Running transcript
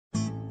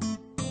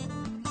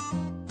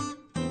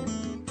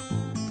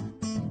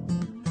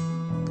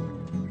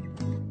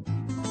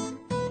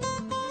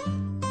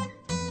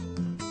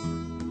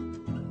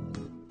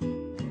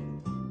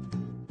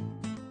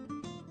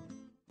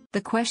The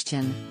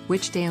question,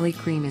 which daily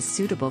cream is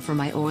suitable for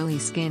my oily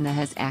skin that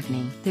has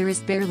acne? There is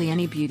barely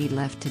any beauty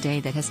left today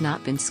that has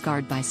not been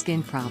scarred by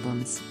skin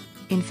problems.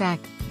 In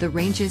fact, the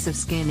ranges of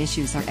skin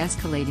issues are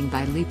escalating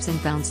by leaps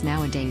and bounds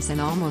nowadays,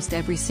 and almost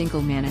every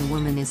single man and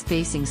woman is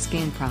facing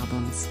skin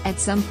problems at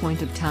some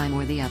point of time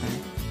or the other.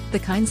 The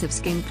kinds of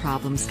skin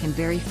problems can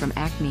vary from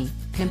acne,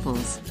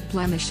 pimples,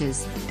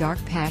 blemishes,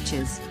 dark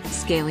patches,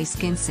 scaly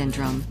skin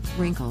syndrome,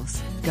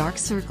 wrinkles, dark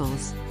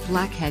circles,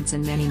 blackheads,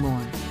 and many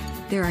more.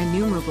 There are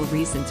innumerable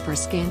reasons for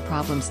skin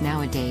problems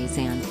nowadays,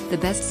 and the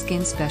best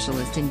skin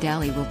specialist in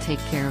Delhi will take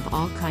care of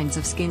all kinds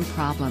of skin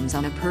problems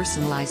on a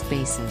personalized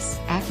basis.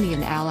 Acne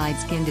and allied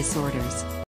skin disorders.